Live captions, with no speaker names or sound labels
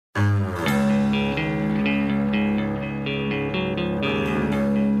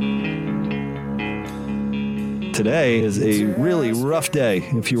today is a really rough day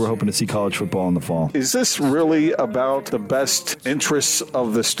if you were hoping to see college football in the fall. Is this really about the best interests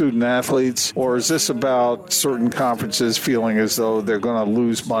of the student athletes, or is this about certain conferences feeling as though they're going to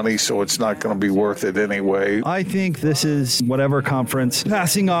lose money, so it's not going to be worth it anyway? I think this is whatever conference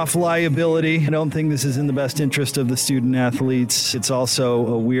passing off liability. I don't think this is in the best interest of the student athletes. It's also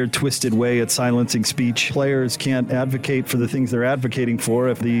a weird, twisted way at silencing speech. Players can't advocate for the things they're advocating for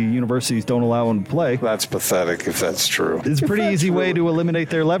if the universities don't allow them to play. That's pathetic if that's true. It's a pretty easy way to eliminate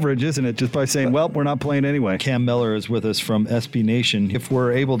their leverage, isn't it? Just by saying, well, we're not playing anyway. Cam Miller is with us from SB Nation. If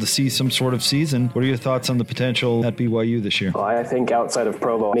we're able to see some sort of season, what are your thoughts on the potential at BYU this year? Well, I think outside of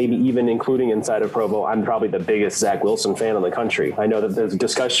Provo, maybe even including inside of Provo, I'm probably the biggest Zach Wilson fan in the country. I know that there's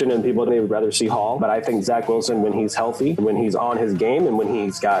discussion and people may rather see Hall, but I think Zach Wilson, when he's healthy, when he's on his game, and when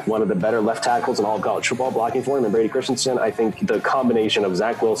he's got one of the better left tackles in all of college football blocking for him and Brady Christensen, I think the combination of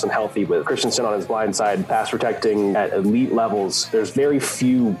Zach Wilson healthy with Christensen on his blind side, pass protecting at elite levels, there's very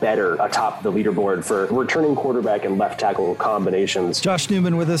few better atop the leaderboard for returning quarterback and left tackle combinations. Josh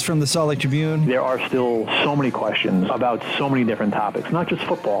Newman with us from the Salt Lake Tribune. There are still so many questions about so many different topics, not just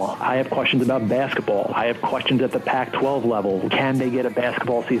football. I have questions about basketball. I have questions at the Pac-12 level. Can they get a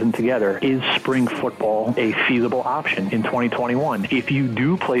basketball season together? Is spring football a feasible option in 2021? If you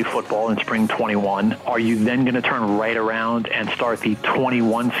do play football in spring 21, are you then going to turn right around and start the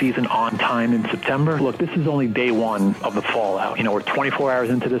 21 season on time in September? Look, this is only day one of the fallout. You know, we're 24 hours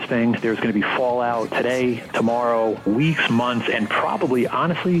into this thing. There's going to be fallout today, tomorrow, weeks, months, and probably,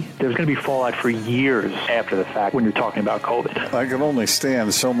 honestly, there's going to be fallout for years after the fact when you're talking about COVID. I can only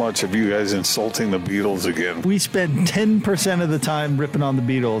stand so much of you guys insulting the Beatles again. We spent 10% of the time ripping on the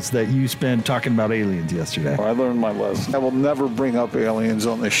Beatles that you spent talking about aliens yesterday. I learned my lesson. I will never bring up aliens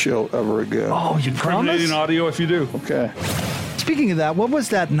on this show ever again. Oh, you promise? Incriminating audio if you do. Okay. Speaking of that, what was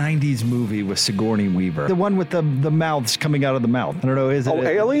that 90s movie with Sigourney Weaver? The one with the mouths coming out of the mouth. I don't know, is it? Oh,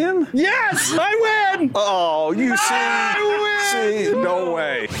 Alien? Yes! I win! Oh, you see, no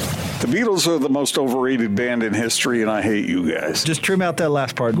way. The Beatles are the most overrated band in history, and I hate you guys. Just trim out that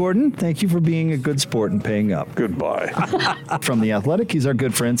last part. Gordon, thank you for being a good sport and paying up. Goodbye. From The Athletic, he's our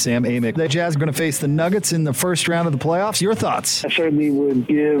good friend, Sam Amick. The Jazz are going to face the Nuggets in the first round of the playoffs. Your thoughts? I certainly would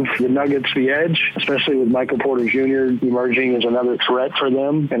give the Nuggets the edge, especially with Michael Porter Jr. emerging as another threat for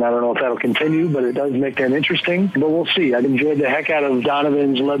them. And I don't know if that'll continue, but it does make them interesting. But we'll see. I enjoyed the heck out of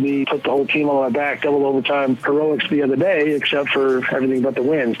Donovan's let me put the whole team on my back, double overtime heroics the other day, except for everything but the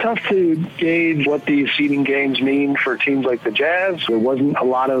wins. Tough to gauge what these seeding games mean for teams like the Jazz. There wasn't a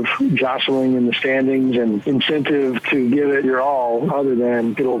lot of jostling in the standings and incentive to give it your all other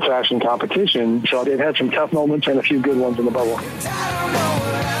than good old-fashioned competition. So they've had some tough moments and a few good ones in the bubble.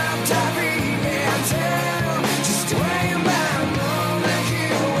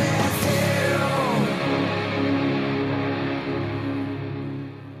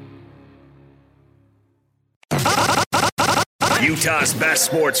 Utah's best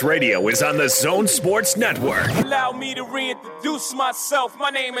sports radio is on the Zone Sports Network. Allow me to reintroduce myself. My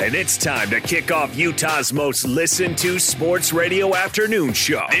name is... And it's time to kick off Utah's most listened to sports radio afternoon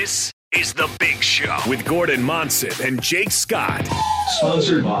show. This is The Big Show with Gordon Monson and Jake Scott.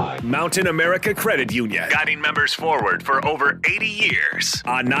 Sponsored by Mountain America Credit Union, guiding members forward for over 80 years.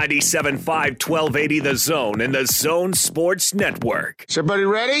 On 97.5 1280 The Zone and the Zone Sports Network. Is everybody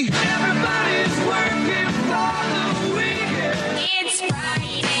ready? Everybody's working for the weekend. It's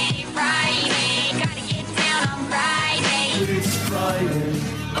Friday, gotta get down on Friday. It's Friday,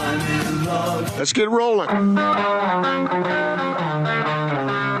 I'm in love. Let's get rolling.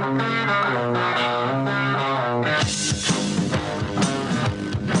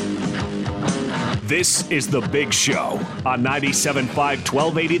 This is The Big Show on 97.5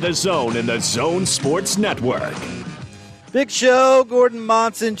 1280 The Zone and the Zone Sports Network. Big Show, Gordon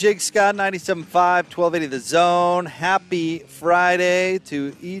Monson, Jake Scott, 97.5 1280 The Zone. Happy Friday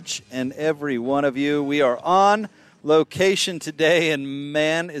to each and every one of you. We are on location today, and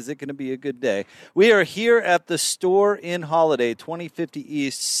man, is it going to be a good day. We are here at the store in Holiday, 2050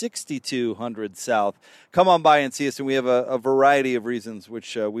 East, 6200 South. Come on by and see us, and we have a variety of reasons,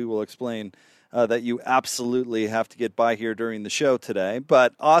 which we will explain, that you absolutely have to get by here during the show today.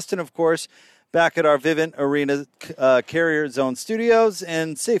 But Austin, of course, back at our Vivint Arena Carrier Zone Studios,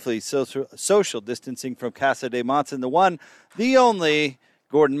 and safely social distancing from Casa de Monson, the one, the only,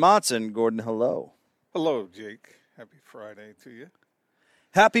 Gordon Monson. Gordon, hello. Hello, Jake. Happy Friday to you.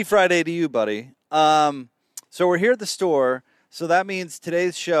 Happy Friday to you, buddy. So we're here at the store, so that means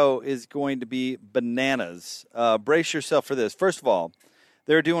today's show is going to be bananas. Brace yourself for this. First of all,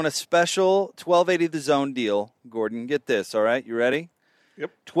 they're doing a special 1280 The Zone deal. Gordon, get this, all right? You ready?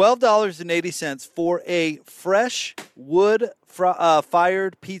 Yep. $12.80 for a fresh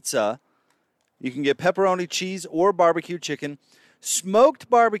wood-fired pizza. You can get pepperoni, cheese, or barbecue chicken, smoked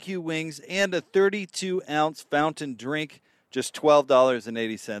barbecue wings, and a 32-ounce fountain drink. Just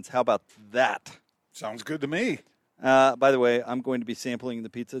 $12.80. How about that? Sounds good to me. By the way, I'm going to be sampling the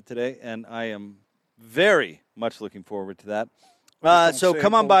pizza today, and I am very much looking forward to that. So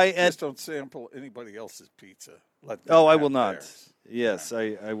come on by. Just don't sample anybody else's pizza. I will not. Theirs. Yes,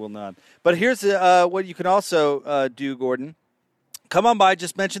 I will not. But here's what you can also do, Gordon. Come on by.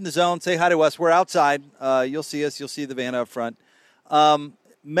 Just mention the zone. Say hi to us. We're outside. You'll see us. You'll see the van up front.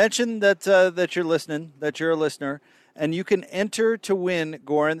 Mention that you're listening, that you're a listener, and you can enter to win,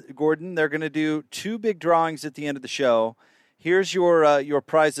 Gordon. They're going to do 2 big drawings at the end of the show. Here's your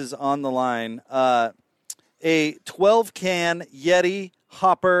prizes on the line. A 12-can Yeti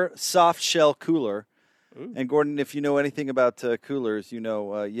Hopper soft shell cooler. Ooh. And, Gordon, if you know anything about coolers, you know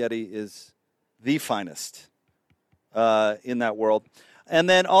Yeti is the finest in that world. And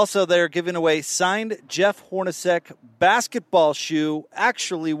then also they're giving away signed Jeff Hornacek basketball shoe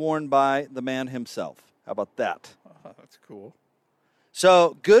actually worn by the man himself. How about that? That's cool.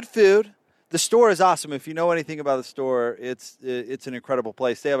 So good food. The store is awesome. If you know anything about the store, it's an incredible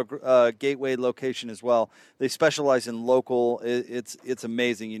place. They have a gateway location as well. They specialize in local. It's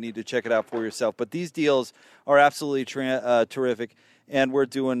amazing. You need to check it out for yourself. But these deals are absolutely terrific, and we're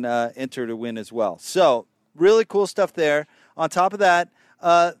doing enter to win as well. So really cool stuff there. On top of that,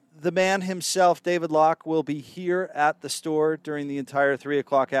 the man himself, David Locke, will be here at the store during the entire 3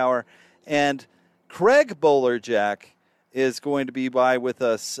 o'clock hour, and Craig Bowlerjack is going to be by with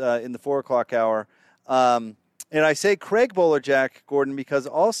us in the 4 o'clock hour. And I say Craig Bowlerjack, Gordon, because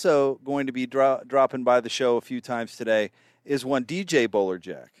also going to be dropping by the show a few times today is one DJ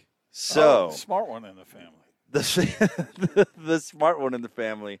Bowlerjack. So smart one in the family. The smart one in the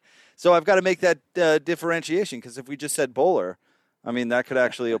family. So I've got to make that differentiation, because if we just said bowler, I mean, that could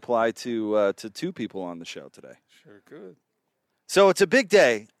actually apply to 2 people on the show today. Sure could. So it's a big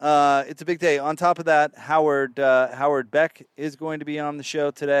day. It's a big day. On top of that, Howard Beck is going to be on the show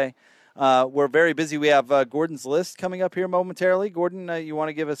today. We're very busy. We have Gordon's List coming up here momentarily. Gordon, you want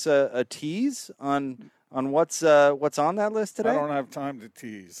to give us a tease on what's on that list today? I don't have time to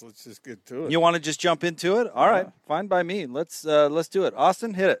tease. Let's just get to it. You want to just jump into it? All right, fine by me. Let's do it.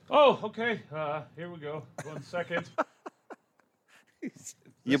 Austin, hit it. Oh, okay. Here we go. 1 second.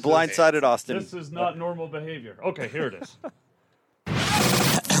 You blindsided Austin. This is not normal behavior. Okay, here it is.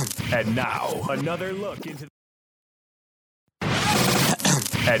 And now, another look into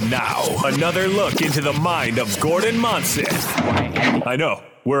the mind of Gordon Monson. I know,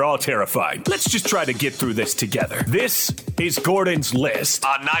 we're all terrified. Let's just try to get through this together. This is Gordon's List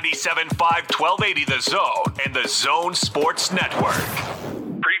on 97.5 1280 The Zone and the Zone Sports Network.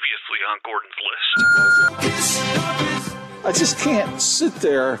 Previously on Gordon's List. I just can't sit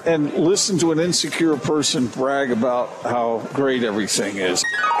there and listen to an insecure person brag about how great everything is.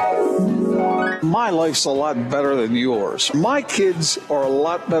 My life's a lot better than yours. My kids are a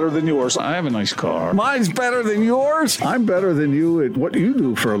lot better than yours. I have a nice car. Mine's better than yours. I'm better than you at what you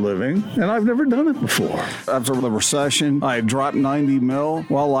do for a living, and I've never done it before. After the recession, I dropped $90 million.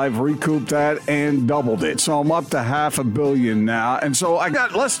 Well, I've recouped that and doubled it. So I'm up to $500 million now, and so I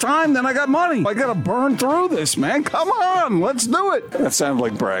got less time than I got money. I got to burn through this, man. Come on, let's do it. That sounded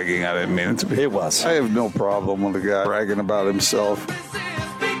like bragging. I didn't mean it to be. It was. I have no problem with a guy bragging about himself.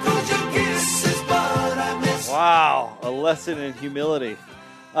 Wow, a lesson in humility.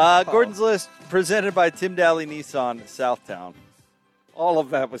 Gordon's List, presented by Tim Daly Nissan, Southtown. All of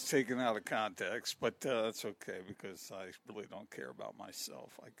that was taken out of context, but that's okay, because I really don't care about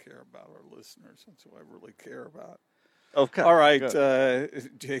myself. I care about our listeners. That's who I really care about. Okay. All right,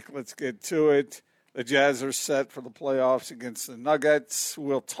 Jake, let's get to it. The Jazz are set for the playoffs against the Nuggets.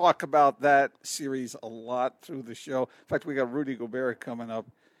 We'll talk about that series a lot through the show. In fact, we got Rudy Gobert coming up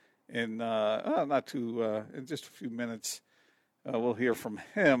in in just a few minutes. We'll hear from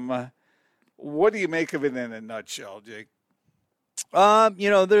him. What do you make of it in a nutshell, Jake?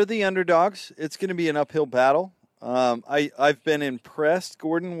 They're the underdogs. It's going to be an uphill battle. I've been impressed,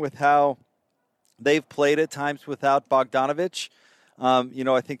 Gordon, with how they've played at times without Bogdanovich.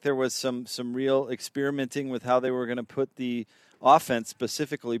 I think there was some real experimenting with how they were going to put the offense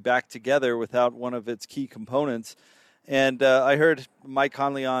specifically back together without one of its key components. And I heard Mike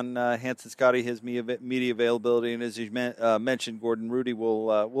Conley on Hanson Scotty, his media availability, and as you mentioned, Gordon, Rudy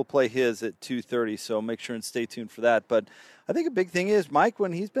will play his at 2:30, so make sure and stay tuned for that. But I think a big thing is Mike,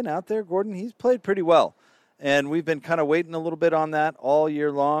 when he's been out there, Gordon, he's played pretty well. And we've been kind of waiting a little bit on that all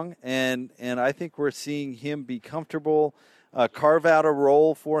year long, and I think we're seeing him be comfortable. carve out a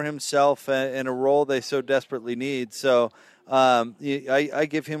role for himself and a role they so desperately need. So I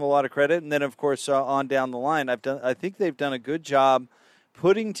give him a lot of credit. And then, of course, on down the line, I think they've done a good job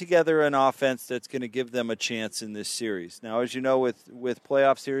putting together an offense that's going to give them a chance in this series. Now, as you know, with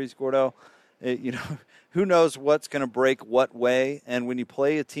playoff series, Gordo, who knows what's going to break what way. And when you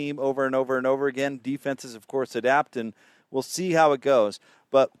play a team over and over and over again, defenses, of course, adapt, and we'll see how it goes.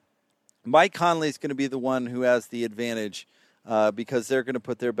 But Mike Conley is going to be the one who has the advantage because they're going to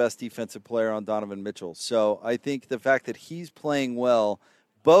put their best defensive player on Donovan Mitchell. So I think the fact that he's playing well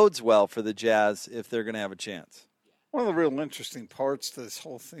bodes well for the Jazz if they're going to have a chance. One of the real interesting parts to this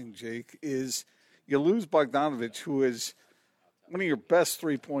whole thing, Jake, is you lose Bogdanovich, who is one of your best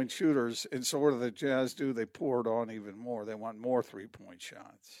three-point shooters, and so what do the Jazz do? They pour it on even more. They want more three-point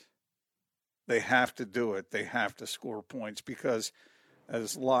shots. They have to do it. They have to score points because,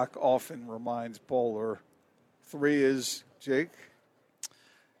 as Locke often reminds Bowler, 3 is, Jake?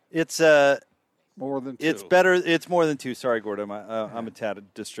 It's more than 2. It's better. It's more than 2. Sorry, Gordon. I'm a tad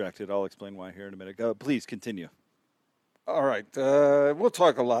distracted. I'll explain why here in a minute. Please continue. All right. We'll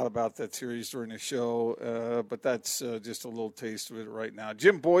talk a lot about that series during the show, but that's just a little taste of it right now.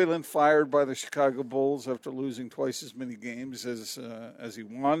 Jim Boylan fired by the Chicago Bulls after losing twice as many games as he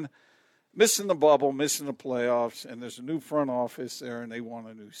won. Missing the bubble, missing the playoffs, and there's a new front office there, and they want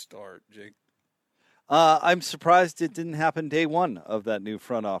a new start, Jake. I'm surprised it didn't happen day one of that new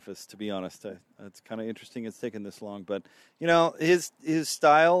front office, to be honest. It's kind of interesting it's taken this long. But, his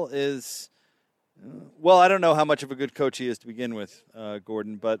style is well, I don't know how much of a good coach he is to begin with,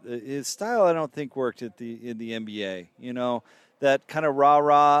 Gordon, but his style I don't think worked in the NBA. That kind of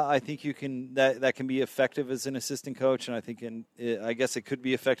rah-rah, I think that can be effective as an assistant coach, and I think I guess it could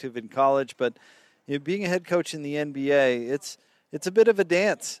be effective in college, but being a head coach in the NBA, it's a bit of a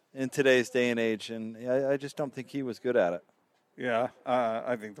dance in today's day and age, and I just don't think he was good at it. Yeah,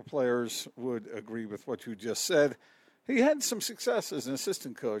 I think the players would agree with what you just said. He had some success as an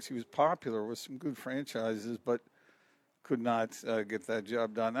assistant coach. He was popular with some good franchises, but could not get that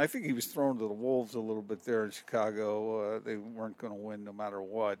job done. I think he was thrown to the wolves a little bit there in Chicago. They weren't going to win no matter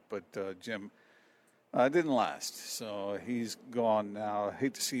what, but Jim didn't last. So he's gone now. I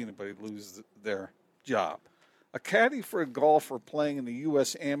hate to see anybody lose their job. A caddy for a golfer playing in the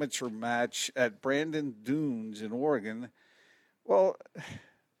U.S. amateur match at Brandon Dunes in Oregon. Well,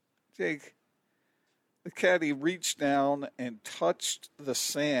 Jake, the caddy reached down and touched the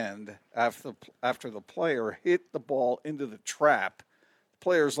sand after the player hit the ball into the trap. The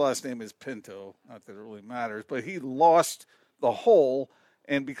player's last name is Pinto. Not that it really matters, but he lost the hole,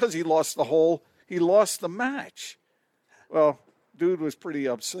 and because he lost the hole, he lost the match. Well, dude was pretty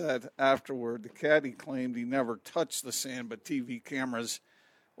upset afterward. The caddy claimed he never touched the sand, but TV cameras,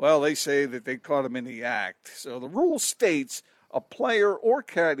 well, they say that they caught him in the act. So the rule states a player or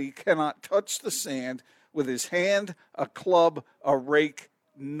caddy cannot touch the sand with his hand, a club, a rake,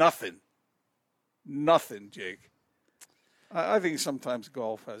 nothing. Nothing, Jake. I think sometimes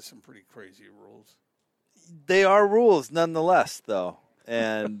golf has some pretty crazy rules. They are rules nonetheless, though.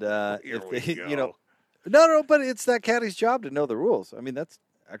 And Here we go. No, but it's that caddy's job to know the rules. I mean, that's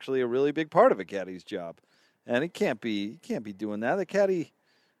actually a really big part of a caddy's job. And it can't be doing that. The caddy,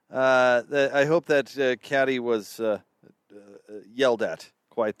 I hope that caddy was yelled at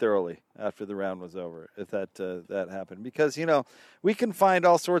quite thoroughly after the round was over, if that happened. Because, we can find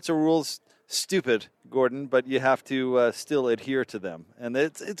all sorts of rules stupid, Gordon, but you have to still adhere to them. And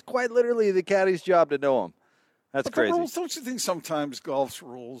it's quite literally the caddy's job to know them. That's but crazy. The rules, don't you think sometimes golf's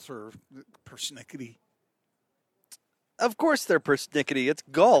rules are persnickety? Of course they're persnickety. It's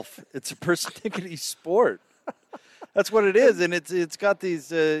golf. It's a persnickety sport. That's what it is, and it's got these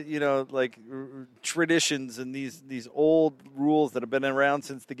traditions and these old rules that have been around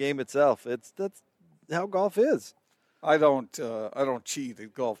since the game itself. That's how golf is. I don't cheat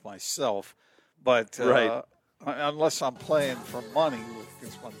at golf myself, but right. Unless I'm playing for money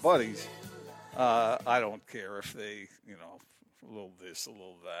against my buddies, I don't care if they a little this, a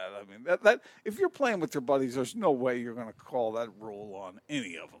little that. I mean that if you're playing with your buddies, there's no way you're going to call that rule on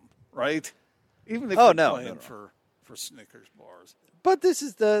any of them, right? Even if you're playing for Snickers bars. But this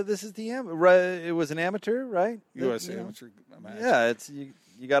is the it was an amateur, right? U.S. amateur match. Yeah, it's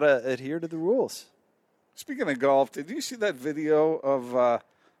you got to adhere to the rules. Speaking of golf, did you see that video of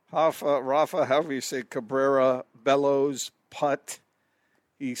Rafa, however you say, Cabrera Bellows putt?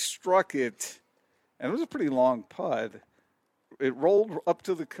 He struck it, and it was a pretty long putt. It rolled up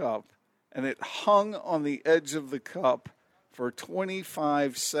to the cup, and it hung on the edge of the cup for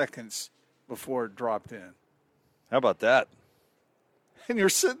 25 seconds before it dropped in. How about that? and you're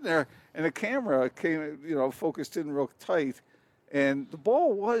sitting there, and the camera came, focused in real tight, and the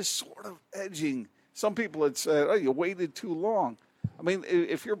ball was sort of edging. Some people had said, "Oh, you waited too long." I mean,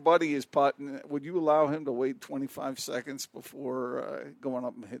 if your buddy is putting, would you allow him to wait 25 seconds before going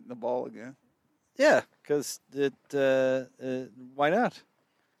up and hitting the ball again? Yeah, because why not?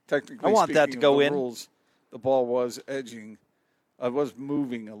 Technically, I want that to go in. Rules, the ball was edging. It was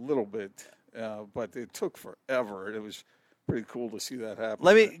moving a little bit, but it took forever. It was pretty cool to see that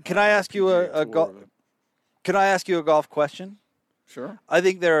happen. Can I ask you Can I ask you a golf question? Sure. I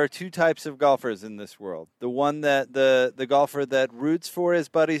think there are two types of golfers in this world. The one that the golfer that roots for his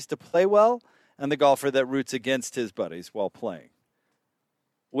buddies to play well, and the golfer that roots against his buddies while playing.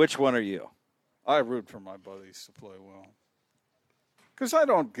 Which one are you? I root for my buddies to play well. Because I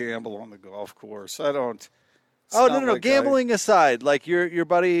don't gamble on the golf course. I don't. Oh, no. Gambling aside, like your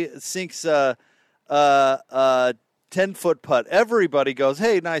buddy sinks a 10-foot putt. Everybody goes,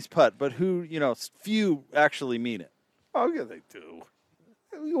 hey, nice putt. But few actually mean it. Oh, yeah, they do.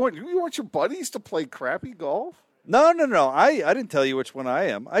 You want your buddies to play crappy golf? No. I didn't tell you which one I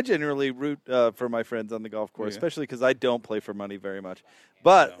am. I generally root for my friends on the golf course, especially because I don't play for money very much.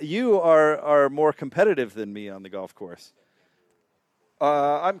 But you are more competitive than me on the golf course.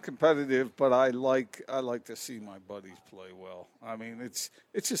 I'm competitive, but I like to see my buddies play well. I mean, it's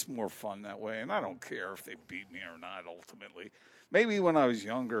just more fun that way, and I don't care if they beat me or not. Ultimately, maybe when I was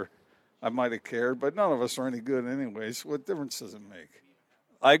younger, I might have cared, but none of us are any good anyways. What difference does it make?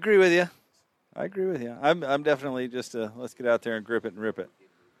 I agree with you. I'm definitely just let's get out there and grip it and rip it.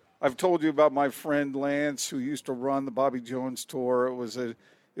 I've told you about my friend Lance, who used to run the Bobby Jones Tour. It was an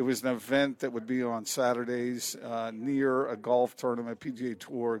event that would be on Saturdays near a golf tournament, PGA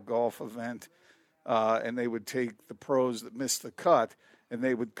Tour golf event, and they would take the pros that missed the cut, and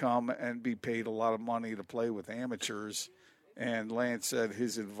they would come and be paid a lot of money to play with amateurs. And Lance said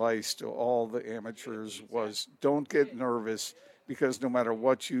his advice to all the amateurs was, don't get nervous, because no matter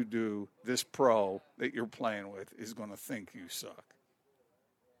what you do, this pro that you're playing with is going to think you suck.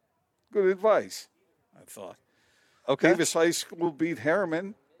 Good advice, I thought. Okay. Davis High School beat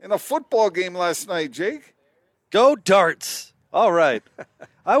Harriman in a football game last night, Jake. Go Darts. All right.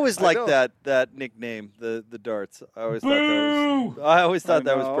 I always liked that nickname, the Darts. I always thought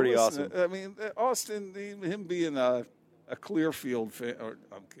that was pretty awesome. I mean, Austin, him being a Clearfield fan, or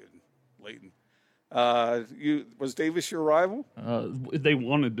I'm kidding, Leighton. Was Davis your rival? They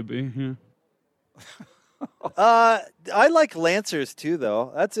wanted to be, yeah. I like Lancers too,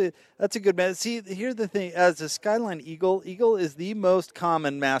 though. That's a good man. See, here's the thing: as a Skyline Eagle is the most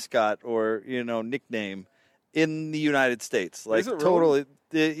common mascot or nickname in the United States. Like, is it really? Totally,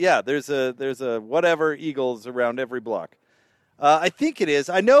 yeah. There's a whatever Eagles around every block. I think it is.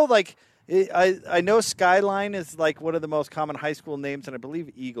 I know, I know Skyline is like one of the most common high school names, and I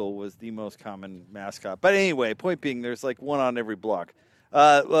believe Eagle was the most common mascot. But anyway, point being, there's like one on every block.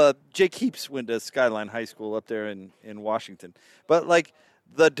 Jake Heaps went to Skyline High School up there in Washington. But,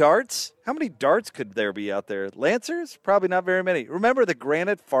 the darts, how many darts could there be out there? Lancers? Probably not very many. Remember the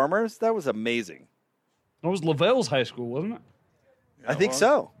Granite Farmers? That was amazing. That was Lavelle's high school, wasn't it? Yeah, I think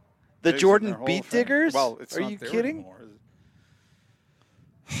so. The Jordan Beat Diggers? Well, it's Are not you there kidding? anymore, is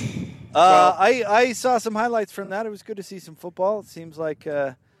it? I saw some highlights from that. It was good to see some football. It seems like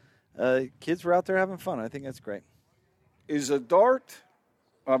kids were out there having fun. I think that's great. Is a dart...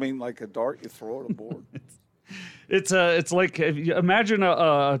 I mean, like a dart, you throw it aboard. It's like, if you imagine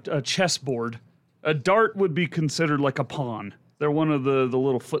a chessboard. A dart would be considered like a pawn. They're one of the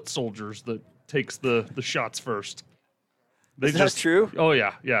little foot soldiers that takes the shots first. Is that true? Oh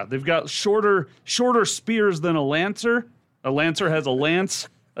yeah. They've got shorter spears than a lancer. A lancer has a lance.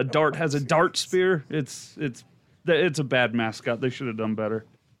 A dart has a dart spear. It's a bad mascot. They should have done better.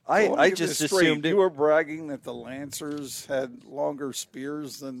 I just assumed you were bragging that the Lancers had longer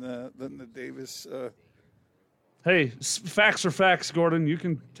spears than the Davis. Hey, facts are facts, Gordon. You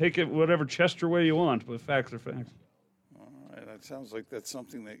can take it whatever Chester way you want, but facts are facts. All right, that sounds like that's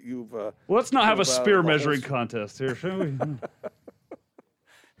something that you've. Well, let's not have a spear measuring contest here, shall we?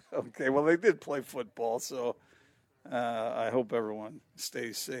 Okay, well, they did play football, so I hope everyone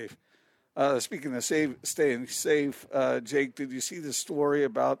stays safe. Speaking of staying safe, Jake, did you see the story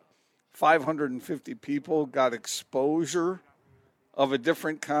about 550 people got exposure of a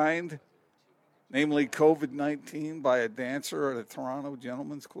different kind, namely COVID-19, by a dancer at a Toronto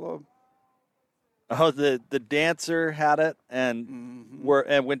Gentlemen's Club? Oh, the dancer had it and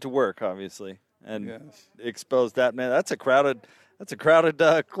went to work, obviously, and exposed that man. That's a crowded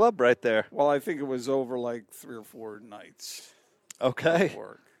club right there. Well, I think it was over like 3 or 4 nights. Okay. Of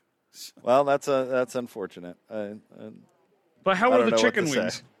work. Well, that's unfortunate. But how I are don't the know what chicken to say.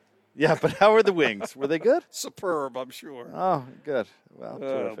 wings? Yeah, but how are the wings? Were they good? Superb, I'm sure. Oh, good. Well,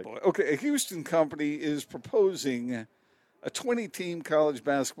 Oh, terrific. boy. Okay, a Houston company is proposing a 20-team college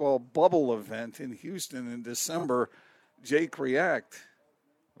basketball bubble event in Houston in December. Jake, react.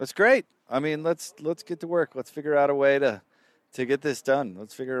 That's great. I mean, let's get to work. Let's figure out a way to get this done.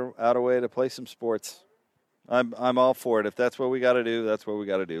 Let's figure out a way to play some sports. I'm all for it. If that's what we got to do, that's what we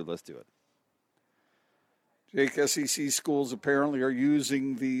got to do. Let's do it. Jake, SEC schools apparently are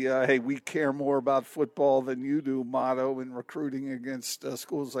using the hey, we care more about football than you do motto in recruiting against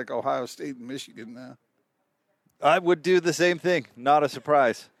schools like Ohio State and Michigan now. I would do the same thing. Not a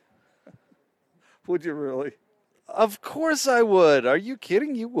surprise. Would you really? Of course I would. Are you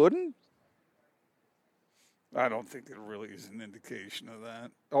kidding? You wouldn't? I don't think it really is an indication of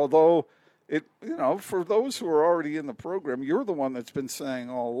that. Although, for those who are already in the program, you're the one that's been saying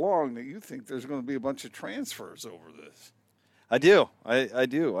all along that you think there's going to be a bunch of transfers over this. I do. I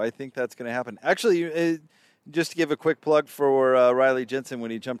do. I think that's going to happen. Actually, just to give a quick plug for Riley Jensen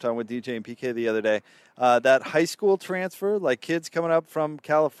when he jumped on with DJ and PK the other day, that high school transfer, like kids coming up from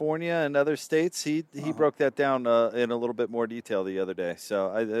California and other states, he broke that down in a little bit more detail the other day.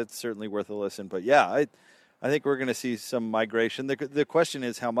 So it's certainly worth a listen. But, yeah, I think we're going to see some migration. The question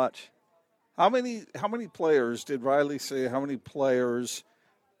is how much. How many players did Riley say? How many players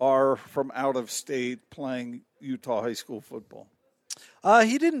are from out of state playing Utah high school football?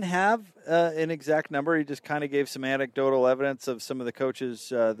 He didn't have an exact number. He just kind of gave some anecdotal evidence of some of the coaches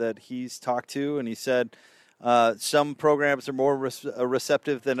that he's talked to, and he said some programs are more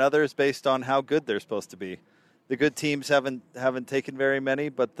receptive than others based on how good they're supposed to be. The good teams haven't taken very many,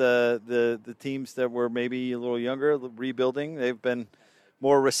 but the teams that were maybe a little younger, rebuilding, they've been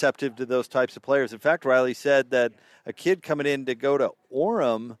more receptive to those types of players. In fact, Riley said that a kid coming in to go to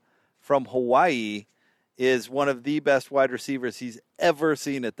Orem from Hawaii is one of the best wide receivers he's ever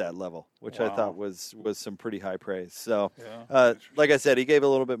seen at that level, which I thought was some pretty high praise. So, like I said, he gave a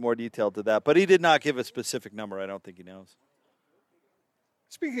little bit more detail to that, but he did not give a specific number. I don't think he knows.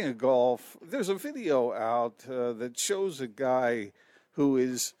 Speaking of golf, there's a video out that shows a guy who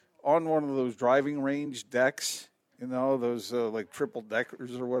is on one of those driving range decks, those like triple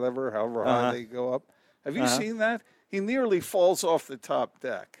deckers or whatever, however high they go up. Have you seen that? He nearly falls off the top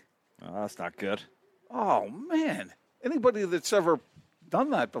deck. Oh, that's not good. Oh, man. Anybody that's ever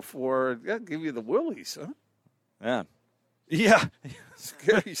done that before, that'll give you the willies, huh? Man. Yeah.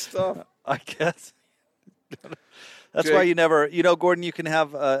 Scary stuff. I guess. That's Jake. why you never, Gordon, you can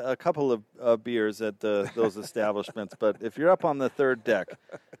have a couple of beers at those establishments, but if you're up on the third deck,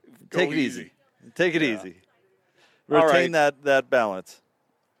 take it easy. Take it easy. Retain that balance.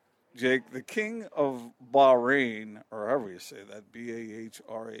 Jake, the king of Bahrain, or however you say that,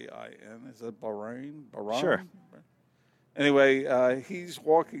 Bahrain, is that Bahrain? Sure. Anyway, he's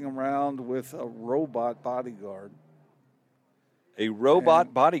walking around with a robot bodyguard. A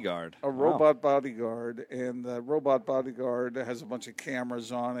robot bodyguard. A robot bodyguard, and the robot bodyguard has a bunch of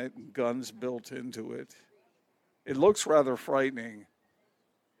cameras on it and guns built into it. It looks rather frightening.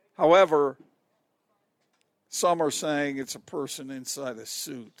 However, some are saying it's a person inside a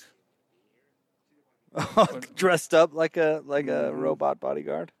suit. Dressed up like a robot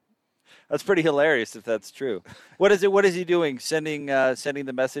bodyguard. That's pretty hilarious if that's true. What is it? What is he doing? Sending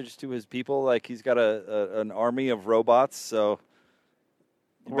the message to his people like he's got an army of robots. So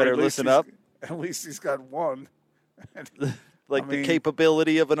you better listen up. At least he's got one. The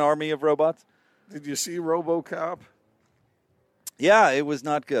capability of an army of robots. Did you see RoboCop? Yeah, it was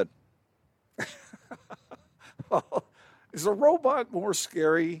not good. Is a robot more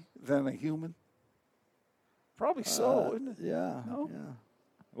scary than a human? Probably so, isn't it? Yeah. No? Yeah.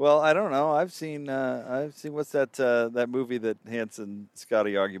 Well, I don't know. I've seen what's that movie that Hans and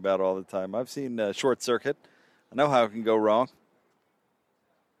Scotty argue about all the time. I've seen Short Circuit. I know how it can go wrong.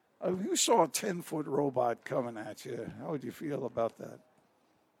 If you saw a 10-foot robot coming at you, how would you feel about that?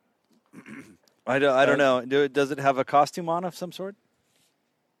 I don't know. Does it have a costume on of some sort?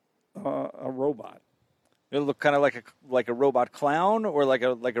 A robot. It'll look kind of like a robot clown or like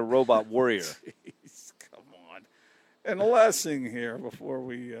a robot warrior. Jeez, come on. And the last thing here before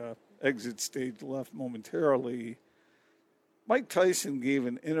we exit stage left momentarily, Mike Tyson gave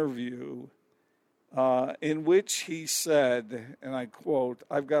an interview in which he said, and I quote,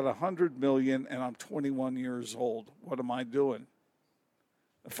 "I've got $100 million and I'm 21 years old. What am I doing?"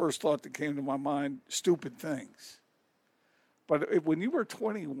 The first thought that came to my mind, stupid things. But when you were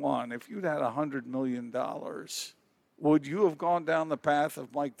 21, if you'd had $100 million, would you have gone down the path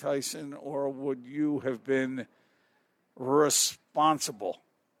of Mike Tyson, or would you have been responsible?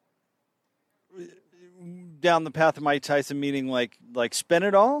 down the path of Mike Tyson, meaning like spend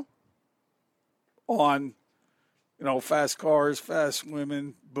it all on, fast cars, fast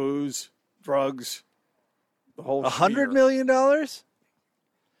women, booze, drugs, the whole $100 million?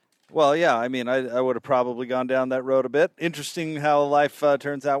 Well, yeah, I mean, I would have probably gone down that road a bit. Interesting how life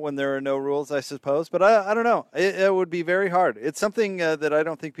turns out when there are no rules, I suppose. But I don't know. It would be very hard. It's something that I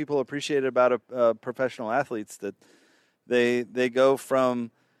don't think people appreciate about professional athletes, that they go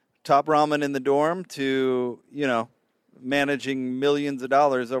from top ramen in the dorm to, managing millions of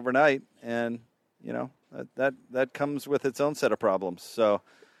dollars overnight. And, that comes with its own set of problems. So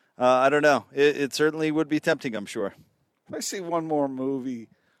I don't know. It certainly would be tempting, I'm sure. I see one more movie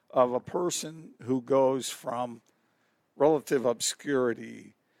of a person who goes from relative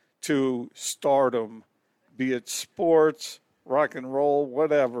obscurity to stardom, be it sports, rock and roll,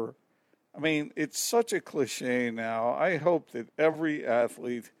 whatever. I mean, it's such a cliche now. I hope that every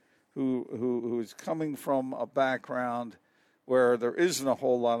athlete who is coming from a background where there isn't a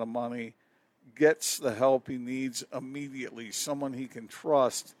whole lot of money gets the help he needs immediately, someone he can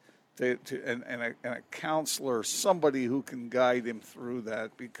trust, and a counselor, somebody who can guide him through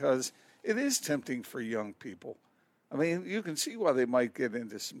that, because it is tempting for young people. I mean, you can see why they might get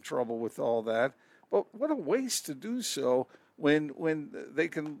into some trouble with all that, but what a waste to do so when they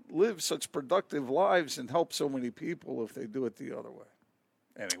can live such productive lives and help so many people if they do it the other way.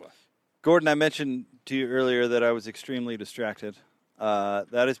 Anyway. Gordon, I mentioned to you earlier that I was extremely distracted.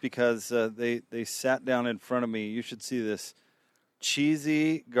 That is because they sat down in front of me. You should see this.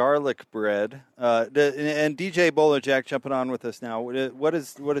 Cheesy garlic bread, and DJ Bowler Jack jumping on with us now. What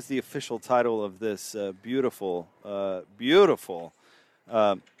is the official title of this beautiful,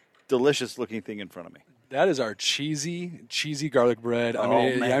 delicious looking thing in front of me? That is our cheesy garlic bread.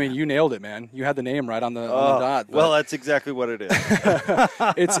 I mean, you nailed it, man. You had the name right on the dot. Well, that's exactly what it is.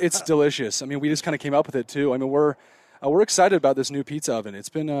 It's delicious. I mean, we just kind of came up with it too. I mean, we're excited about this new pizza oven. It's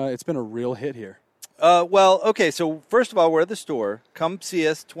been a real hit here. Well, okay, so first of all, we're at the store. Come see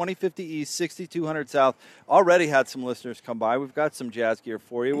us, 2050 East, 6200 South. Already had some listeners come by. We've got some jazz gear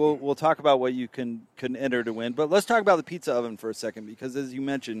for you. We'll talk about what you can enter to win. But let's talk about the pizza oven for a second, because as you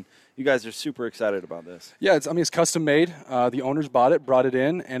mentioned, you guys are super excited about this. Yeah, it's custom made. The owners bought it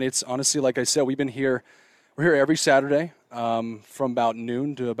in, and it's honestly, like I said, we're here every Saturday from about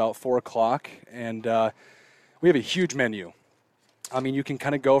noon to about 4 o'clock, and we have a huge menu. I mean, you can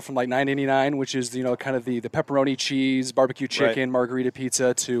kind of go from like $9.99, which is kind of the pepperoni, cheese, barbecue chicken, margarita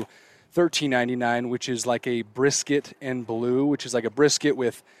pizza, to $13.99, which is like a brisket and blue, which is like a brisket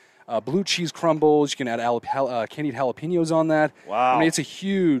with blue cheese crumbles. You can add candied jalapenos on that. Wow! I mean, it's a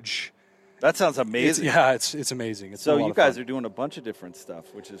huge. That sounds amazing. It's amazing. So you guys are doing a bunch of different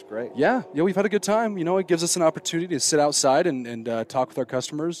stuff, which is great. Yeah, we've had a good time. It gives us an opportunity to sit outside and talk with our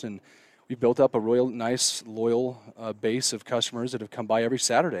customers, and we've built up a real nice, loyal base of customers that have come by every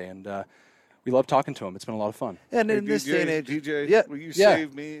Saturday, and we love talking to them. It's been a lot of fun. And in this day and age, DJ, will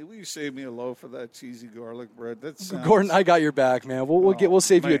you save me a loaf of that cheesy garlic bread? Gordon, I got your back, man. We'll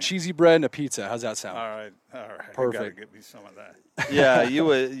save you a cheesy bread and a pizza. How's that sound? All right. Perfect. You gotta get me some of that. Yeah, you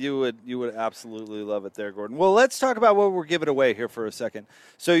would absolutely love it there, Gordon. Well, let's talk about what we're giving away here for a second.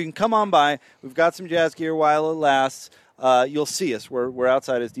 So you can come on by. We've got some jazz gear while it lasts. You'll see us. We're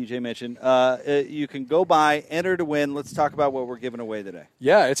outside, as DJ mentioned. You can go by, enter to win. Let's talk about what we're giving away today.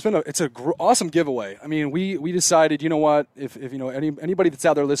 Yeah, it's an awesome giveaway. I mean, we decided, you know what, if anybody that's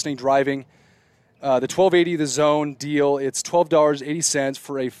out there listening, driving, the 1280 The Zone deal, it's $12.80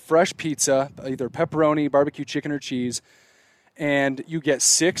 for a fresh pizza, either pepperoni, barbecue chicken, or cheese. And you get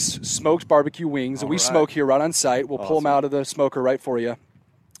 6 smoked barbecue wings that we smoke here right on site. We'll pull them out of the smoker right for you.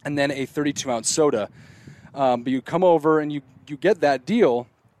 And then a 32-ounce soda. But you come over and you get that deal,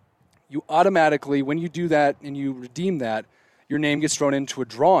 you automatically, when you do that and you redeem that, your name gets thrown into a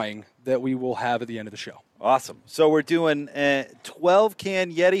drawing that we will have at the end of the show. Awesome. So we're doing a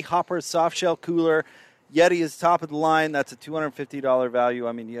 12-can Yeti Hopper soft shell cooler. Yeti is top of the line. That's a $250 value.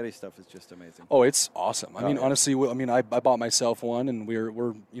 I mean, Yeti stuff is just amazing. Oh, it's awesome. I mean, honestly, I bought myself one, and we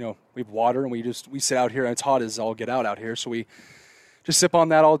have water, and we sit out here, and it's hot as all get out here, so we just sip on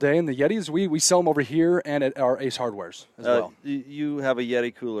that all day. And the Yetis, we sell them over here and at our Ace Hardwares as well. You have a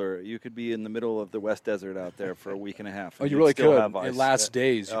Yeti cooler. You could be in the middle of the West Desert out there for a week and a half. Oh, you really could. It lasts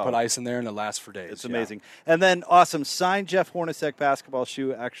days. You put ice in there, and it lasts for days. It's amazing. And then, awesome, signed Jeff Hornacek basketball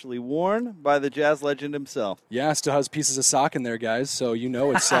shoe, actually worn by the Jazz legend himself. Yeah, still has pieces of sock in there, guys. So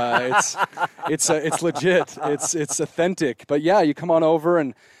it's it's legit. It's authentic. But yeah, you come on over,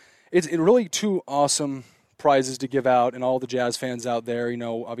 and it's really two awesome prizes to give out, and all the Jazz fans out there,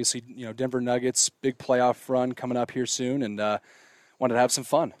 obviously, Denver Nuggets, big playoff run coming up here soon, and wanted to have some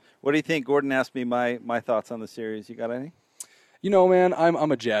fun. What do you think? Gordon asked me my thoughts on the series. You got any? You know, man,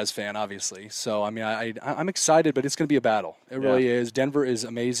 I'm a Jazz fan, obviously. So, I mean, I'm excited, but it's going to be a battle. It really is. Denver is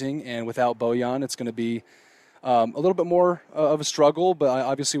amazing, and without Bojan, it's going to be a little bit more of a struggle. But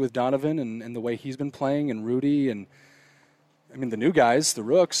obviously with Donovan and the way he's been playing, and Rudy, and, I mean, the new guys, the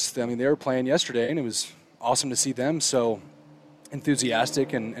rooks, I mean, they were playing yesterday, and it was awesome to see them so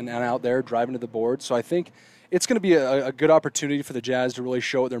enthusiastic and out there driving to the board. So I think it's going to be a good opportunity for the Jazz to really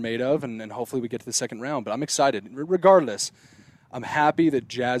show what they're made of, and hopefully we get to the second round. But I'm excited. Regardless, I'm happy that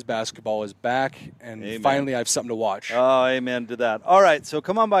Jazz basketball is back, and finally I have something to watch. Oh, amen to that. All right, so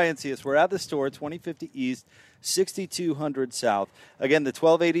come on by and see us. We're at the store, 2050 East, 6200 South. Again, the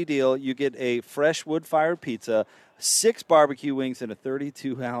 1280 deal, you get a fresh wood-fired pizza, 6 barbecue wings, and a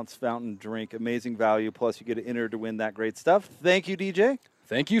 32-ounce fountain drink. Amazing value, plus you get to enter to win that great stuff. Thank you, DJ.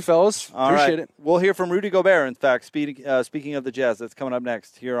 Thank you, fellas. Appreciate it. We'll hear from Rudy Gobert, in fact, speaking of the Jazz. That's coming up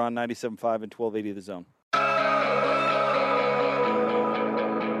next here on 97.5 and 1280 The Zone.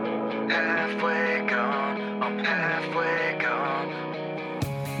 Halfway gone, I'm halfway gone.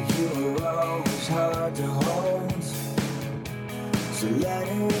 You were always hard to hold, so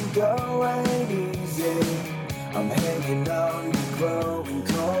letting go ain't easy. I'm hanging on to growing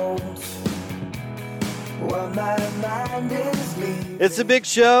cold. Well, my mind is leaving. It's a big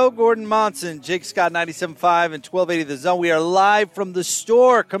show. Gordon Monson, Jake Scott, 97.5 and 1280 The Zone. We are live from the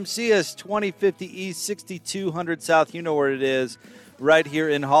store. Come see us, 2050 East, 6200 South. You know where it is, right here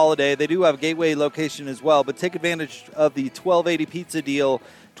in Holiday. They do have a Gateway location as well, but take advantage of the 1280 pizza deal,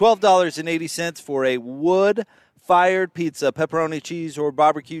 $12.80 for a wood-fired pizza, pepperoni, cheese, or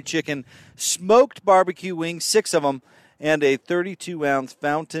barbecue chicken, smoked barbecue wings, 6 of them, and a 32-ounce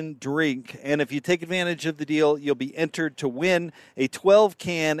fountain drink. And if you take advantage of the deal, you'll be entered to win a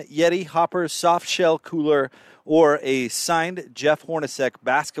 12-can Yeti Hopper soft shell cooler or a signed Jeff Hornacek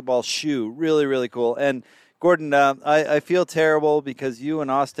basketball shoe. Really, really cool. And Gordon, I feel terrible because you and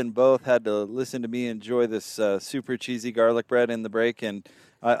Austin both had to listen to me enjoy this super cheesy garlic bread in the break, and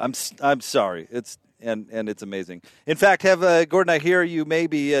I'm sorry. It's amazing. In fact, Gordon, I hear you may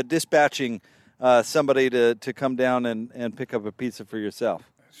be dispatching somebody to come down and pick up a pizza for yourself.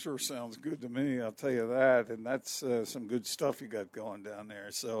 Sure sounds good to me, I'll tell you that. And that's some good stuff you got going down there.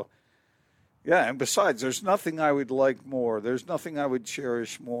 So, yeah, and besides, there's nothing I would like more. There's nothing I would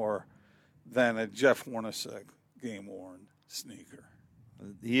cherish more than a Jeff Hornacek game-worn sneaker.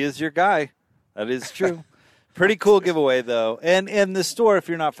 He is your guy. That is true. Pretty cool giveaway, though. And the store, if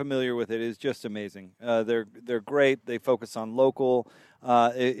you're not familiar with it, is just amazing. They're great. They focus on local.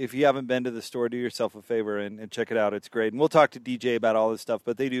 If you haven't been to the store, do yourself a favor and check it out. It's great. And we'll talk to DJ about all this stuff.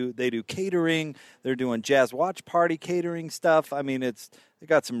 But they do catering. They're doing jazz watch party catering stuff. I mean, they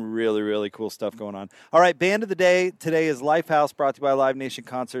got some really, really cool stuff going on. All right, band of the day today is Lifehouse, brought to you by Live Nation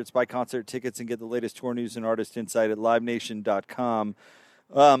Concerts. Buy concert tickets and get the latest tour news and artist insight at livenation.com.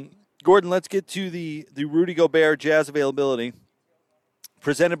 Gordon, let's get to the Rudy Gobert Jazz availability.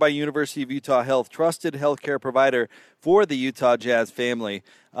 Presented by University of Utah Health, trusted healthcare provider for the Utah Jazz family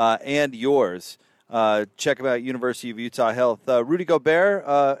and yours. Check out University of Utah Health. Rudy Gobert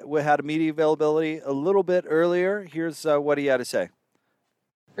had a media availability a little bit earlier. Here's what he had to say.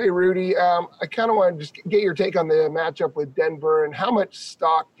 Hey, Rudy. I kind of want to just get your take on the matchup with Denver and how much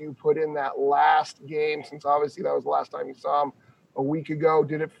stock do you put in that last game, since obviously that was the last time you saw him a week ago.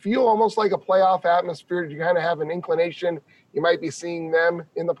 Did it feel almost like a playoff atmosphere? Did you kind of have an inclination you might be seeing them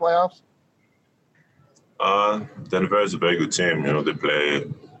in the playoffs? Denver is a very good team. You know, they play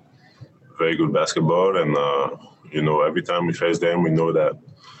very good basketball, and you know, every time we face them, we know that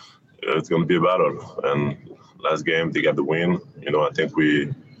it's going to be a battle. And last game, they got the win. You know, I think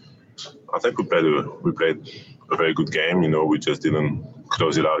we played a very good game. You know, we just didn't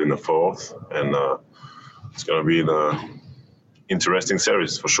close it out in the fourth, and it's going to be an interesting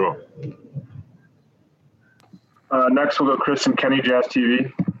series for sure. Next, we'll go Chris and Kenny, Jazz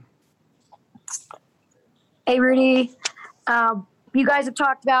TV. Hey, Rudy. You guys have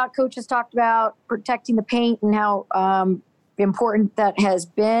talked about, coaches talked about protecting the paint and how important that has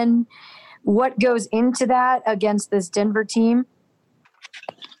been. What goes into that against this Denver team?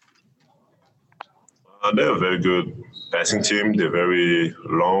 They're a very good passing team. They're very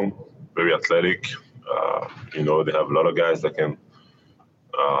long, very athletic. You know, they have a lot of guys that can,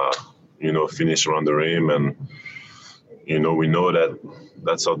 you know, finish around the rim. And, you know, we know that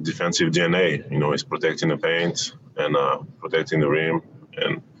that's our defensive DNA. You know, it's protecting the paint and protecting the rim.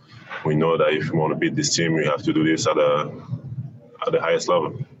 And we know that if you want to beat this team, you have to do this at the highest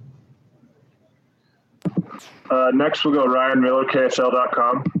level. Next, we'll go Ryan Miller,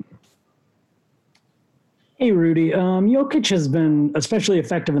 KSL.com. Hey, Rudy. Jokic has been especially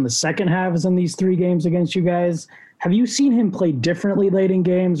effective in the second halves in these 3 games against you guys. Have you seen him play differently late in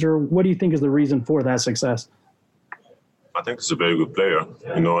games, or what do you think is the reason for that success? I think he's a very good player,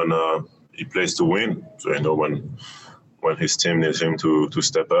 and he plays to win. So, when his team needs him to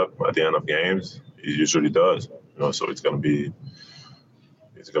step up at the end of games, he usually does. So it's gonna be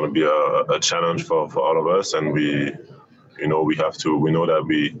a challenge for all of us, and we know that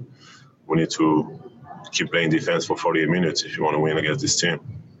we need to keep playing defense for 48 minutes if you want to win against this team.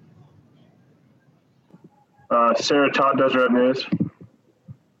 Sarah Todd does Red News.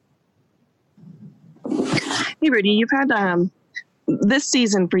 Hey, Rudy, you've had this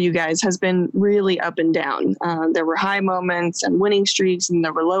season for you guys has been really up and down. There were high moments and winning streaks, and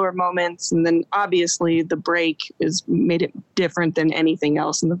there were lower moments. And then obviously the break has made it different than anything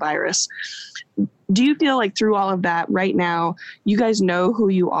else in the virus. Do you feel like through all of that right now, you guys know who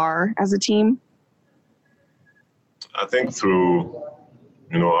you are as a team? I think through,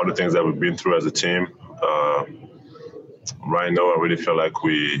 all the things that we've been through as a team, right now I really feel like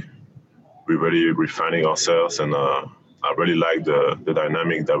we're really refining ourselves, and I really like the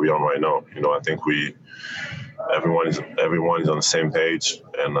dynamic that we're on right now. I think everyone is on the same page,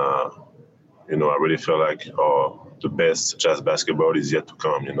 and I really feel like the best Jazz basketball is yet to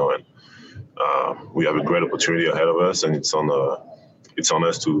come. And we have a great opportunity ahead of us, and it's on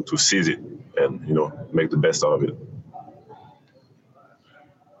us to seize it and make the best out of it.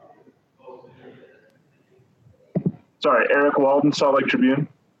 Sorry, Eric Walden, Salt Lake Tribune.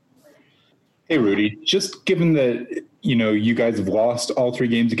 Hey, Rudy. Just given that, you guys have lost all 3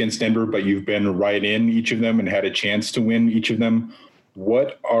 games against Denver, but you've been right in each of them and had a chance to win each of them,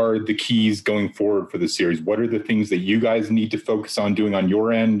 what are the keys going forward for the series? What are the things that you guys need to focus on doing on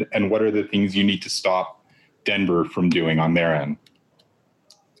your end, and what are the things you need to stop Denver from doing on their end?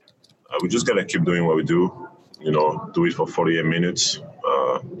 We just got to keep doing what we do, do it for 48 minutes,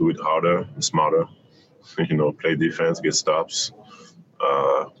 do it harder, smarter. Play defense, get stops,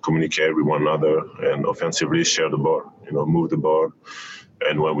 communicate with one another, and offensively share the ball, move the ball.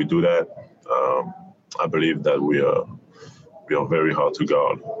 And when we do that, I believe that we are very hard to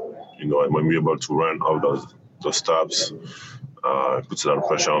guard, and when we're able to run out those stops, it puts a lot of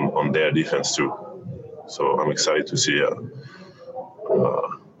pressure on their defense too. So I'm excited to see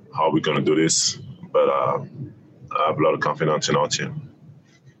how we're going to do this, but I have a lot of confidence in our team.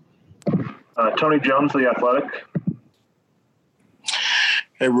 Tony Jones, The Athletic.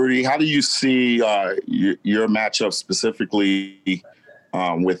 Hey, Rudy, how do you see your matchup specifically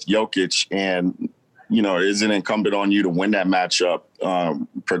with Jokic? And, is it incumbent on you to win that matchup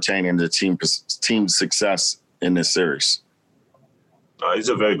pertaining to team success in this series? He's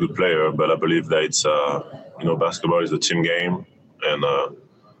a very good player, but I believe that it's, basketball is a team game. And,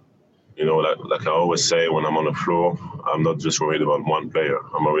 like I always say when I'm on the floor, I'm not just worried about one player.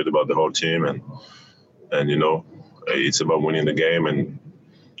 I'm worried about the whole team. And it's about winning the game and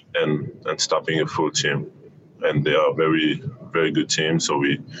stopping a full team. And they are a very, very good team. So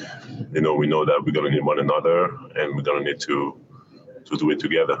we know that we're going to need one another, and we're going to need to do it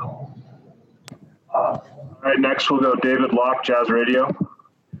together. All right, next we'll go David Locke, Jazz Radio.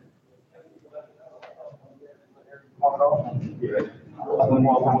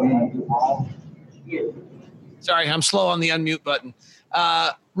 Sorry, I'm slow on the unmute button.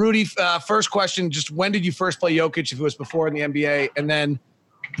 Rudy, first question, just when did you first play Jokic, if it was before in the NBA? And then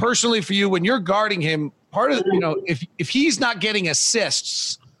personally for you, when you're guarding him, part of, if he's not getting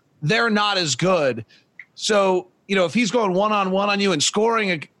assists, they're not as good. So, if he's going one-on-one on you and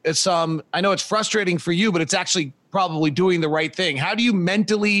scoring some, I know it's frustrating for you, but it's actually probably doing the right thing. How do you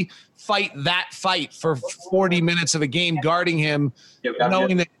mentally fight that fight for 40 minutes of a game guarding him,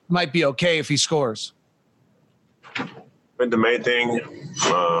 knowing that it might be okay if he scores? But the main thing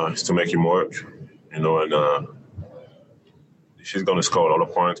is to make him work, and if he's going to score a lot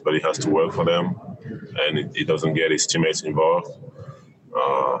of points, but he has to work for them, and he doesn't get his teammates involved,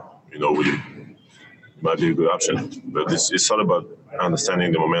 it might be a good option. But it's all about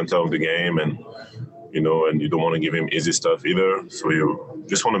understanding the momentum of the game, and you don't want to give him easy stuff either. So you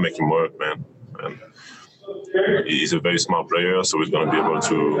just want to make him work, man. And he's a very smart player, so he's going to be able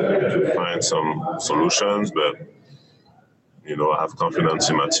to find some solutions. But I have confidence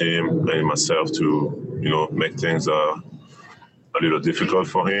in my team and in myself to make things a little difficult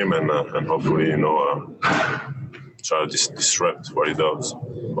for him, and hopefully try to disrupt what he does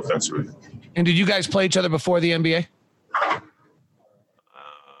offensively. And did you guys play each other before the NBA?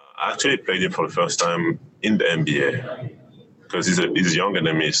 I actually played him for the first time in the NBA because he's younger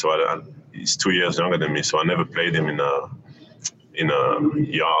than me, so he's 2 years younger than me. So I never played him in a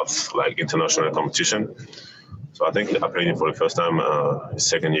yards like international competition. So I think I played him for the first time his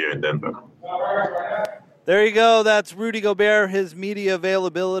second year in Denver. There you go. That's Rudy Gobert, his media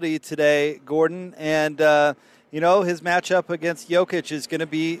availability today, Gordon. And, his matchup against Jokic is going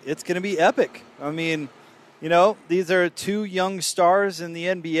to be epic. I mean, these are two young stars in the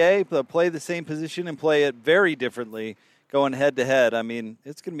NBA that play the same position and play it very differently going head-to-head. I mean,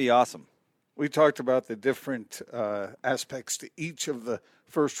 it's going to be awesome. We talked about the different aspects to each of the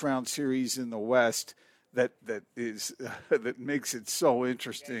first-round series in the West that makes it so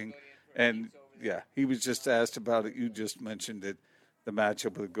interesting. And, yeah, he was just asked about it. You just mentioned it. The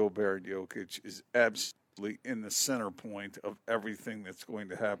matchup with Gobert and Jokic is absolutely in the center point of everything that's going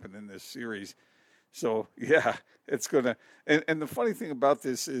to happen in this series. So, yeah, it's going to – and the funny thing about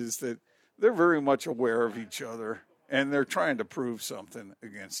this is that they're very much aware of each other, and they're trying to prove something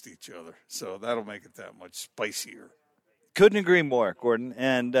against each other. So that'll make it that much spicier. Couldn't agree more, Gordon.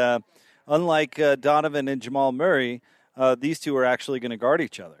 And unlike Donovan and Jamal Murray, these two are actually going to guard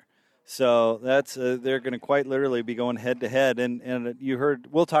each other. So that's they're going to quite literally be going head-to-head. And you heard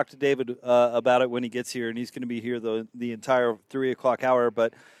 – we'll talk to David about it when he gets here, and he's going to be here the entire 3 o'clock hour.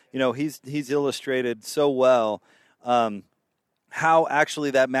 But, he's illustrated so well how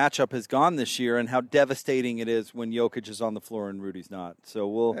actually that matchup has gone this year and how devastating it is when Jokic is on the floor and Rudy's not. So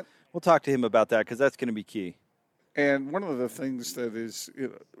we'll talk to him about that because that's going to be key. And one of the things that is a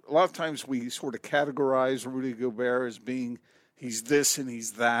lot of times we sort of categorize Rudy Gobert as being he's this and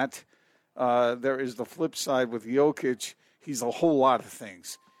he's that. There is the flip side with Jokic. He's a whole lot of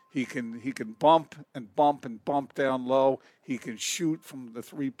things. He can bump and bump and bump down low. He can shoot from the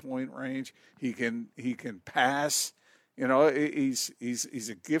 3-point range. He can pass. He's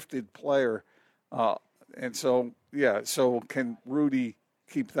a gifted player, and so can Rudy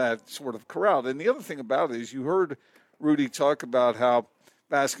keep that sort of corralled? And the other thing about it is you heard Rudy talk about how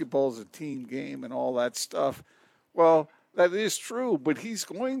basketball is a team game and all that stuff. Well, that is true, but he's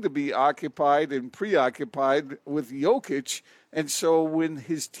going to be occupied and preoccupied with Jokic, and so when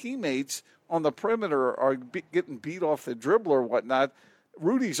his teammates on the perimeter are getting beat off the dribble or whatnot,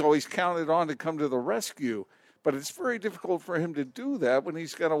 Rudy's always counted on to come to the rescue. But it's very difficult for him to do that when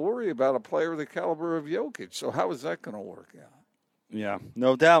he's got to worry about a player the caliber of Jokic. So how is that going to work out? Yeah,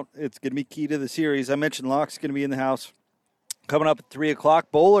 no doubt. It's going to be key to the series. I mentioned Locke's going to be in the house coming up at 3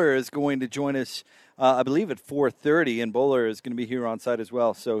 o'clock. Bowler is going to join us, I believe, at 4:30, and Bowler is going to be here on site as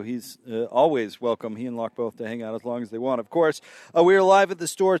well. So he's always welcome. He and Locke both to hang out as long as they want, of course. We are live at the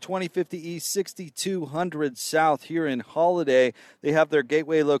store, 2050 East, 6200 South here in Holiday. They have their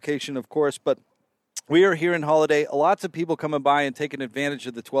gateway location, of course, but we are here in Holiday. Lots of people coming by and taking advantage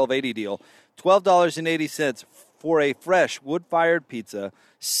of the 1280 deal. $12.80 for a fresh wood-fired pizza,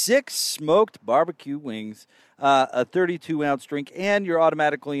 6 smoked barbecue wings, a 32-ounce drink, and you're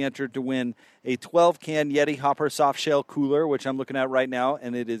automatically entered to win a 12-can Yeti Hopper soft shell cooler, which I'm looking at right now,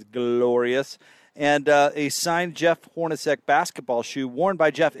 and it is glorious, and a signed Jeff Hornacek basketball shoe worn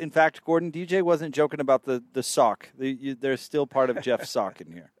by Jeff. In fact, Gordon, DJ wasn't joking about the sock. There's still part of Jeff's sock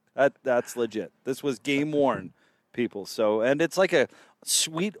in here. That's legit. This was game worn, people. So, and it's like a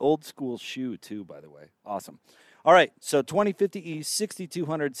sweet old school shoe too, by the way. Awesome. All right, so 2050 East,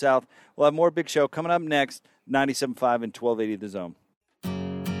 6200 South. We'll have more Big Show coming up next, 97.5 and 1280 The Zone.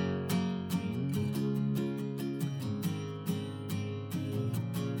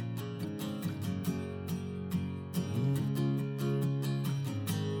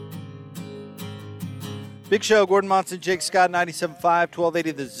 Big Show, Gordon Monson, Jake Scott, 97.5,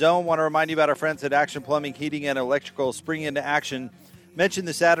 1280 The Zone. Want to remind you about our friends at Action Plumbing, Heating, and Electrical. Spring into action. Mention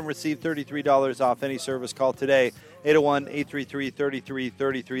this ad and receive $33 off any service. Call today,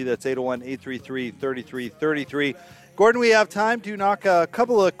 801-833-3333. That's 801-833-3333. Gordon, we have time to knock a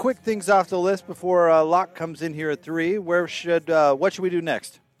couple of quick things off the list before Locke comes in here at 3. What should we do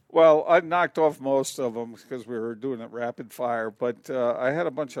next? Well, I knocked off most of them because we were doing it rapid fire, but I had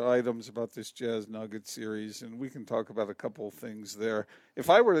a bunch of items about this Jazz Nuggets series, and we can talk about a couple of things there. If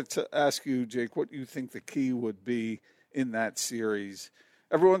I were to ask you, Jake, what you think the key would be in that series,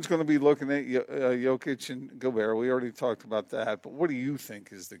 everyone's going to be looking at Jokic and Gobert. We already talked about that, but what do you think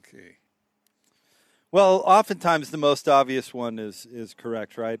is the key? Well, oftentimes the most obvious one is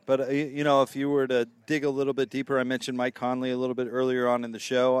correct, right? But, if you were to dig a little bit deeper, I mentioned Mike Conley a little bit earlier on in the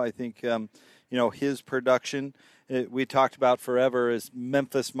show. I think, his production, we talked about forever, is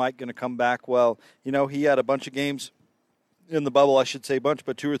Memphis Mike going to come back? Well, he had a bunch of games in the bubble, I should say bunch,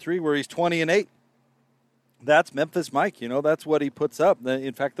 but 2 or 3 where he's 20-8. That's Memphis Mike. That's what he puts up.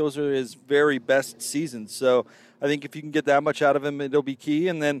 In fact, those are his very best seasons. So I think if you can get that much out of him, it'll be key.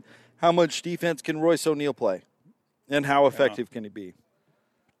 And then how much defense can Royce O'Neal play, and how effective can he be?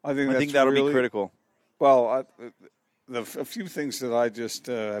 I think that'll be critical. Well, a few things that I just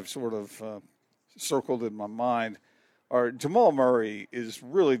have sort of circled in my mind are Jamal Murray is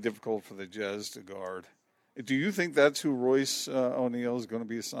really difficult for the Jazz to guard. Do you think that's who Royce O'Neal is going to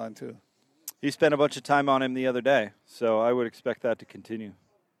be assigned to? He spent a bunch of time on him the other day, so I would expect that to continue.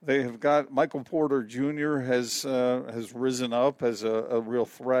 They have got Michael Porter Jr. has risen up as a real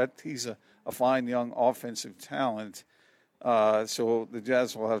threat. He's a fine young offensive talent. So the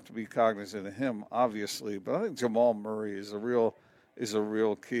Jazz will have to be cognizant of him, obviously. But I think Jamal Murray is a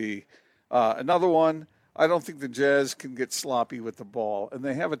real key. Another one, I don't think the Jazz can get sloppy with the ball, and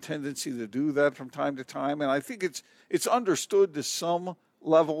they have a tendency to do that from time to time. And I think it's understood to some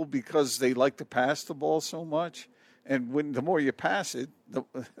level because they like to pass the ball so much. And the more you pass it, the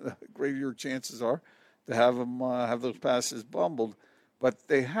greater your chances are to have them have those passes bumbled. But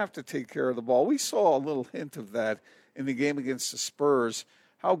they have to take care of the ball. We saw a little hint of that in the game against the Spurs,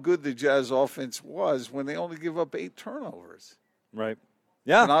 how good the Jazz offense was when they only give up 8 turnovers. Right.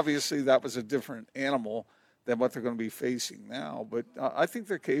 Yeah. And obviously that was a different animal than what they're going to be facing now. But I think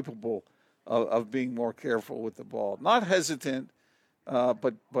they're capable of being more careful with the ball. Not hesitant,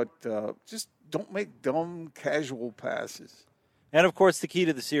 but just don't make dumb, casual passes. And, of course, the key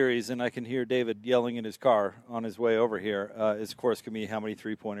to the series, and I can hear David yelling in his car on his way over here, is, of course, going to be how many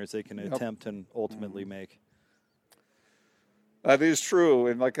three-pointers they can attempt and ultimately make. That is true.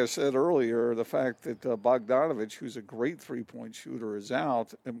 And like I said earlier, the fact that Bogdanovich, who's a great three-point shooter, is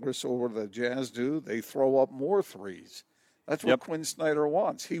out, and so what do the Jazz do? They throw up more threes. That's what Quinn Snyder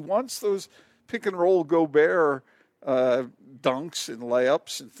wants. He wants those pick-and-roll Gobert dunks and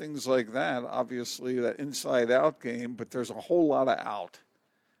layups and things like that. Obviously, that inside-out game, but there's a whole lot of out.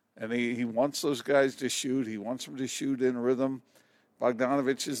 And he wants those guys to shoot. He wants them to shoot in rhythm.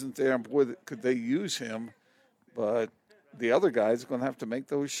 Bogdanovich isn't there, and boy, could they use him. But the other guys are going to have to make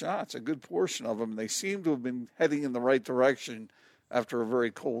those shots, a good portion of them. They seem to have been heading in the right direction after a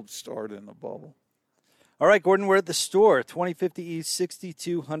very cold start in the bubble. All right, Gordon, we're at the store, 2050 East,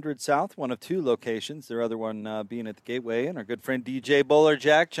 6200 South, one of 2 locations. Their other one being at the Gateway, and our good friend DJ Bowler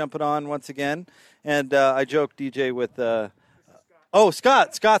Jack jumping on once again. And I joked, DJ, with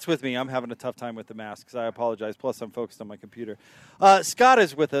Scott. Scott's with me. I'm having a tough time with the masks. I apologize. Plus, I'm focused on my computer. Scott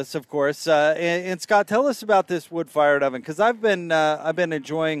is with us, of course. And Scott, tell us about this wood-fired oven, because I've been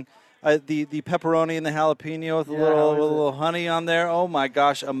enjoying the pepperoni and the jalapeno with a little honey on there. Oh my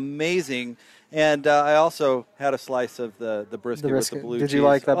gosh, amazing! And I also had a slice of the brisket with the blue cheese. Did you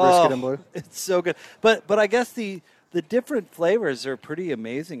like that brisket in blue? It's so good. But I guess the different flavors are pretty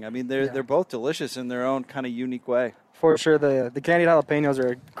amazing. I mean, they're both delicious in their own kind of unique way. For sure, the candied jalapenos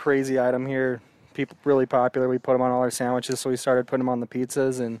are a crazy item here. People really popular. We put them on all our sandwiches, so we started putting them on the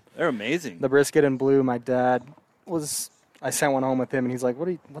pizzas, and they're amazing. The brisket in blue, my dad I sent one home with him, and he's like,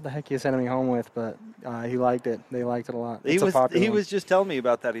 "What the heck are you sending me home with?" But he liked it. They liked it a lot. He was just telling me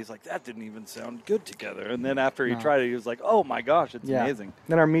about that. He's like, "That didn't even sound good together." And then after he tried it, he was like, "Oh my gosh, it's amazing."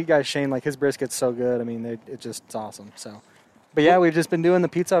 Then our meat guy Shane, like his brisket's so good. I mean, it's awesome. So. But yeah, we've just been doing the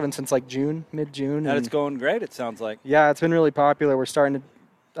pizza oven since like mid-June. And it's going great, it sounds like. Yeah, it's been really popular. We're starting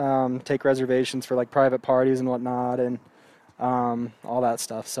to take reservations for like private parties and whatnot and all that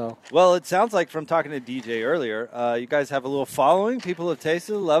stuff. So. Well, it sounds like from talking to DJ earlier, you guys have a little following. People have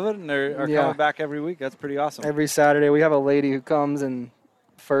tasted it, love it, and are coming back every week. That's pretty awesome. Every Saturday. We have a lady who comes and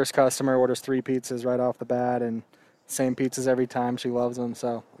first customer orders 3 pizzas right off the bat, and same pizzas every time. She loves them.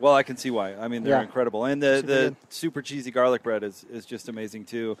 So. Well, I can see why. I mean, they're incredible. And the super cheesy garlic bread is just amazing,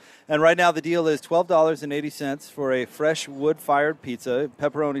 too. And right now the deal is $12.80 for a fresh wood-fired pizza,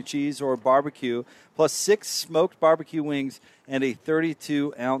 pepperoni cheese or barbecue, plus 6 smoked barbecue wings and a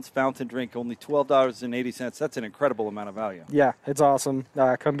 32-ounce fountain drink, only $12.80. That's an incredible amount of value. Yeah, it's awesome.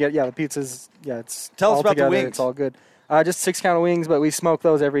 Come get the pizzas. Yeah, it's Tell us about together. The wings. It's all good. Just 6-count wings, but we smoke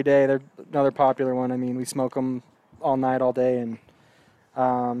those every day. They're another popular one. I mean, we smoke them all night, all day, and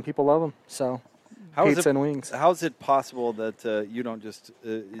people love them. So, pizza and wings. How is it possible that you don't just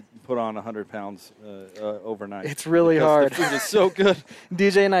put on 100 pounds overnight? It's really hard. The food is so good.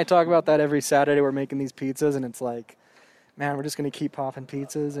 DJ and I talk about that every Saturday. We're making these pizzas, and it's like, man, we're just going to keep popping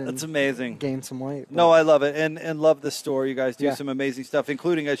pizzas and that's amazing. Gain some weight. But. No, I love it, and love the store. You guys do some amazing stuff,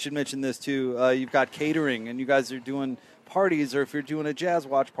 including, I should mention this too, you've got catering, and you guys are doing parties, or if you're doing a jazz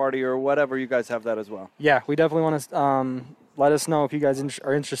watch party or whatever, you guys have that as well. Yeah, we definitely want to let us know if you guys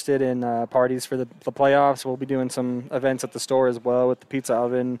are interested in parties for the playoffs. We'll be doing some events at the store as well with the pizza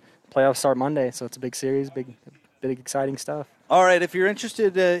oven. Playoffs start Monday, so it's a big series, big exciting stuff. All right, if you're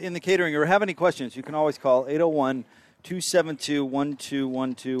interested in the catering or have any questions, you can always call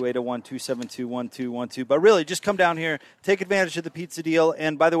 801-272-1212, 801-272-1212. But really, just come down here, take advantage of the pizza deal.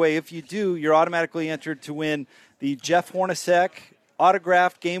 And by the way, if you do, you're automatically entered to win the Jeff Hornacek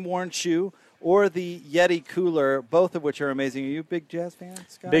autographed game-worn shoe or the Yeti cooler, both of which are amazing. Are you a big Jazz fan,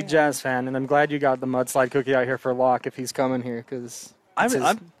 Scott? Big Jazz fan, and I'm glad you got the mudslide cookie out here for Locke if he's coming here, because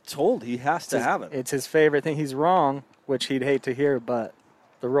I'm told he has to have it. It's his favorite thing. He's wrong, which he'd hate to hear, but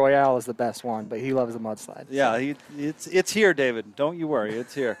the Royale is the best one, but he loves the mudslide. Yeah, it's here, David. Don't you worry.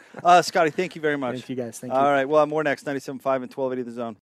 It's here. Scotty, thank you very much. Thank you, guys. Thank you. All right, we'll have more next. 97.5 and 1280 The Zone.